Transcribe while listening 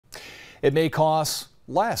It may cost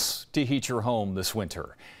less to heat your home this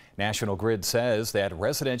winter. National Grid says that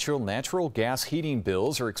residential natural gas heating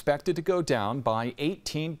bills are expected to go down by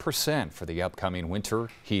 18% for the upcoming winter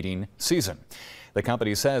heating season. The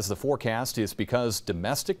company says the forecast is because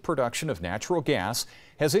domestic production of natural gas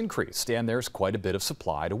has increased and there's quite a bit of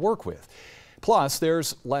supply to work with. Plus,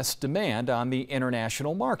 there's less demand on the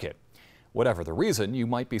international market. Whatever the reason, you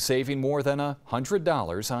might be saving more than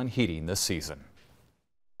 $100 on heating this season.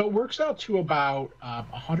 It works out to about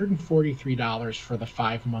 $143 for the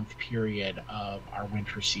 5-month period of our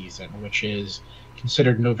winter season, which is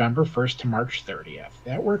considered November 1st to March 30th.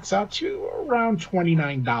 That works out to around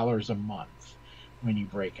 $29 a month when you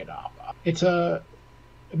break it up. It's an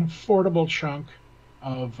affordable chunk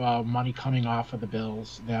of money coming off of the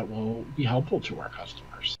bills that will be helpful to our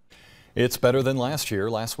customers. It's better than last year.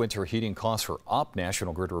 Last winter heating costs were up.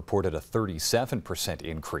 National Grid reported a 37%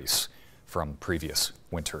 increase from previous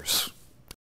winters.